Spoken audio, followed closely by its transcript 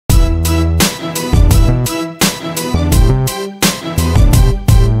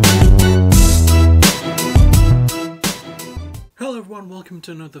welcome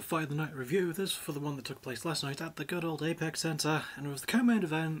to another Fight of the Night review. This is for the one that took place last night at the good old Apex Center, and it was the co-main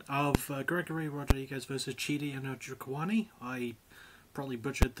event of Gregory, Rodrigues versus Chidi and Njokuani. I probably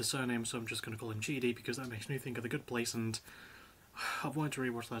butchered the surname, so I'm just going to call him Chidi because that makes me think of the good place, and I've wanted to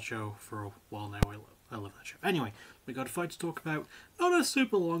rewatch that show for a while now. I love that show. Anyway, we got a fight to talk about. Not a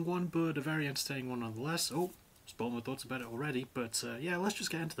super long one, but a very entertaining one nonetheless. Oh, spoiled my thoughts about it already, but yeah, let's just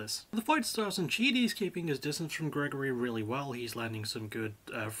get into this. The fight starts and Chidi's keeping his distance from Gregory really well. He's landing some good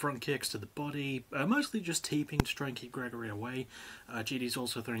front kicks to the body, mostly just teeping to try and keep Gregory away. Chidi's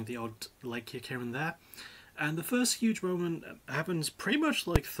also throwing the odd leg kick here and there. And the first huge moment happens pretty much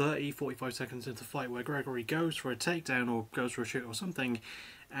like 30-45 seconds into the fight, where Gregory goes for a takedown or goes for a shoot or something,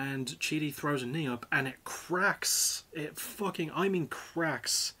 and Chidi throws a knee up and it cracks. It fucking, I mean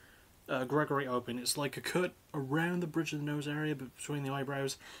cracks Gregory open. It's like a cut around the bridge of the nose area between the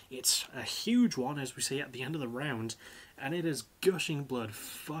eyebrows. It's a huge one, as we see at the end of the round, and it is gushing blood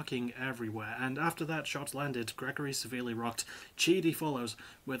fucking everywhere. And after that shot's landed, Gregory severely rocked. Chidi follows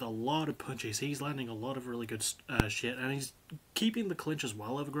with a lot of punches. He's landing a lot of really good shit, and he's keeping the clinch as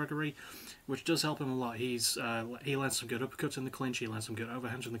well over Gregory, which does help him a lot. He lands some good uppercuts in the clinch, he lands some good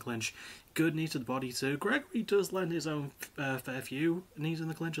overhands in the clinch, good knee to the body too. Gregory does land his own fair few knees in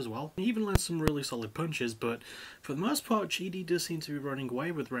the clinch as well. He even lands some really solid punches, but for the most part, Chidi does seem to be running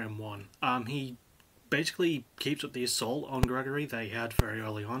away with round one. He basically keeps up the assault on Gregory they had very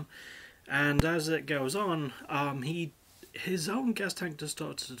early on, and as it goes on, his own gas tank does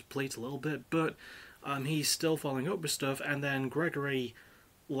start to deplete a little bit, but he's still following up with stuff, and then Gregory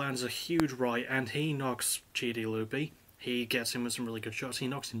lands a huge right and he knocks Chidi loopy. He gets him with some really good shots. He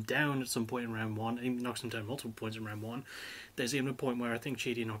knocks him down at some point in round one. He knocks him down multiple points in round one. There's even a point where I think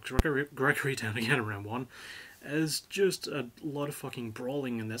Chidi knocks Gregory down again in round one. There's just a lot of fucking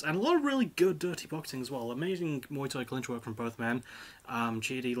brawling in this, and a lot of really good dirty boxing as well. Amazing Muay Thai clinch work from both men.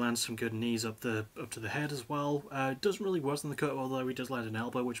 Chidi lands some good knees up to the head as well. Doesn't really worsen the cut, although he does land an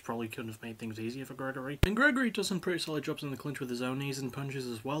elbow, which probably couldn't have made things easier for Gregory. And Gregory does some pretty solid jobs in the clinch with his own knees and punches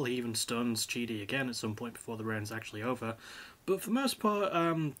as well. He even stuns Chidi again at some point before the round's actually over. But for the most part,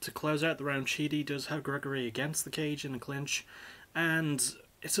 to close out the round, Chidi does have Gregory against the cage in the clinch, and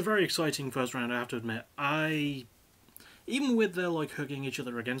it's a very exciting first round, I have to admit. Even with their like hugging each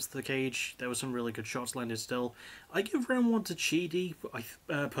other against the cage, there were some really good shots landed still. I give round one to Chidi.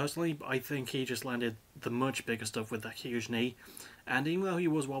 Personally, I think he just landed the much bigger stuff with that huge knee. And even though he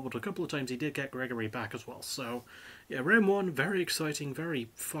was wobbled a couple of times, he did get Gregory back as well. So, yeah, round one, very exciting, very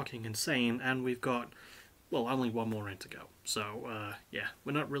fucking insane. And we've got, well, only one more round to go. So, yeah,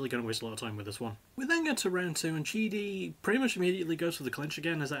 we're not really going to waste a lot of time with this one. We then get to round two, and Chidi pretty much immediately goes for the clinch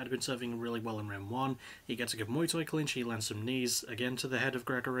again, as that had been serving really well in round one. He gets a good Muay Thai clinch, he lands some knees again to the head of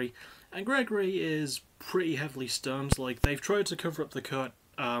Gregory, and Gregory is pretty heavily stunned. Like, they've tried to cover up the cut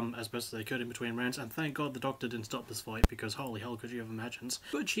as best as they could in between rounds, and thank God the doctor didn't stop this fight, because holy hell could you have imagined.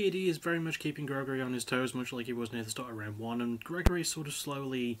 But Chidi is very much keeping Gregory on his toes, much like he was near the start of round one, and Gregory is sort of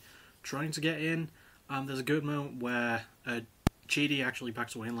slowly trying to get in. There's a good moment where Chidi actually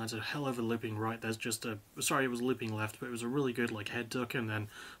backs away and lands a hell of a looping right. There's just a, sorry, it was a looping left, but it was a really good like head duck and then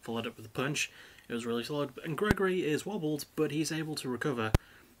followed up with a punch. It was really solid, and Gregory is wobbled, but he's able to recover.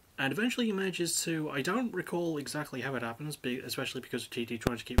 And eventually he manages to, I don't recall exactly how it happens, especially because of Chidi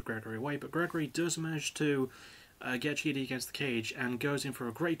trying to keep Gregory away, but Gregory does manage to get Chidi against the cage and goes in for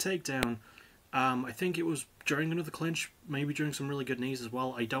a great takedown. I think it was during another clinch, maybe during some really good knees as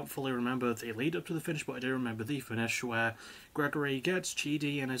well. I don't fully remember the lead up to the finish, but I do remember the finish where Gregory gets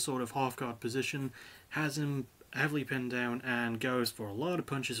Chidi in a sort of half-guard position, has him heavily pinned down, and goes for a lot of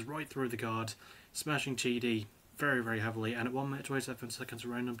punches right through the guard, smashing Chidi very, very heavily. And at 1 minute 27 seconds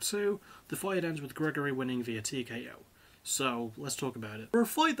of round number two, the fight ends with Gregory winning via TKO. So, let's talk about it. For a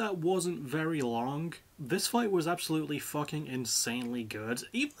fight that wasn't very long, this fight was absolutely fucking insanely good.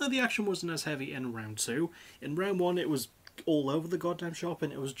 Even though the action wasn't as heavy in round two, in round one it was all over the goddamn shop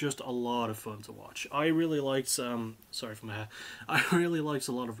and it was just a lot of fun to watch. I really liked, sorry for my hair, I really liked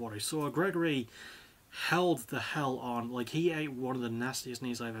a lot of what I saw. Gregory held the hell on. Like, he ate one of the nastiest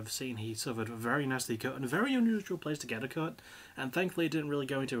knees I've ever seen. He suffered a very nasty cut and a very unusual place to get a cut, and thankfully it didn't really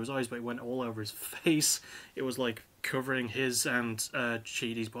go into his eyes, but it went all over his face. It was like covering his and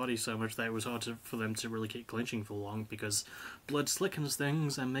Chidi's body so much that it was hard for them to really keep clinching for long, because blood slickens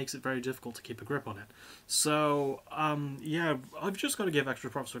things and makes it very difficult to keep a grip on it. So, yeah, I've just got to give extra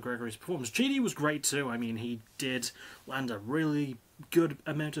props for Gregory's performance. Chidi was great too. I mean, he did land a really good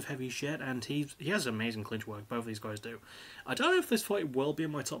amount of heavy shit, and he has amazing clinch work. Both of these guys do. I don't know if this fight will be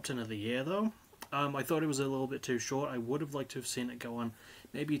in my top 10 of the year though. I thought it was a little bit too short. I would have liked to have seen it go on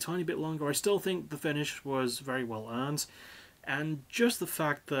maybe a tiny bit longer. I still think the finish was very well earned. And just the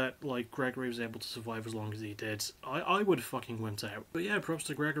fact that, like, Gregory was able to survive as long as he did, I would have fucking went out. But yeah, props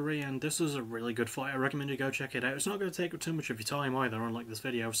to Gregory, and this is a really good fight. I recommend you go check it out. It's not going to take up too much of your time either, unlike this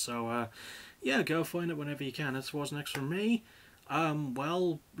video, so, yeah, go find it whenever you can. That's what's next from me.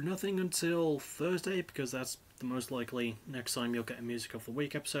 Well, nothing until Thursday, because that's the most likely next time you'll get a Music of the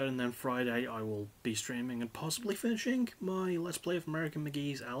Week episode, and then Friday I will be streaming and possibly finishing my Let's Play of American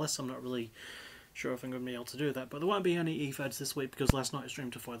McGee's Alice. I'm not really sure if I'm going to be able to do that, but there won't be any EFEDs this week because last night I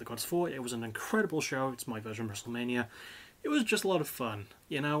streamed to Fight the Gods 4. It was an incredible show. It's my version of WrestleMania. It was just a lot of fun.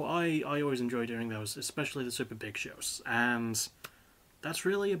 You know, I always enjoy doing those, especially the super big shows. And that's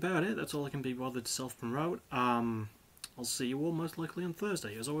really about it. That's all I can be bothered to self-promote. I'll see you all most likely on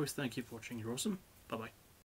Thursday. As always, thank you for watching. You're awesome. Bye-bye.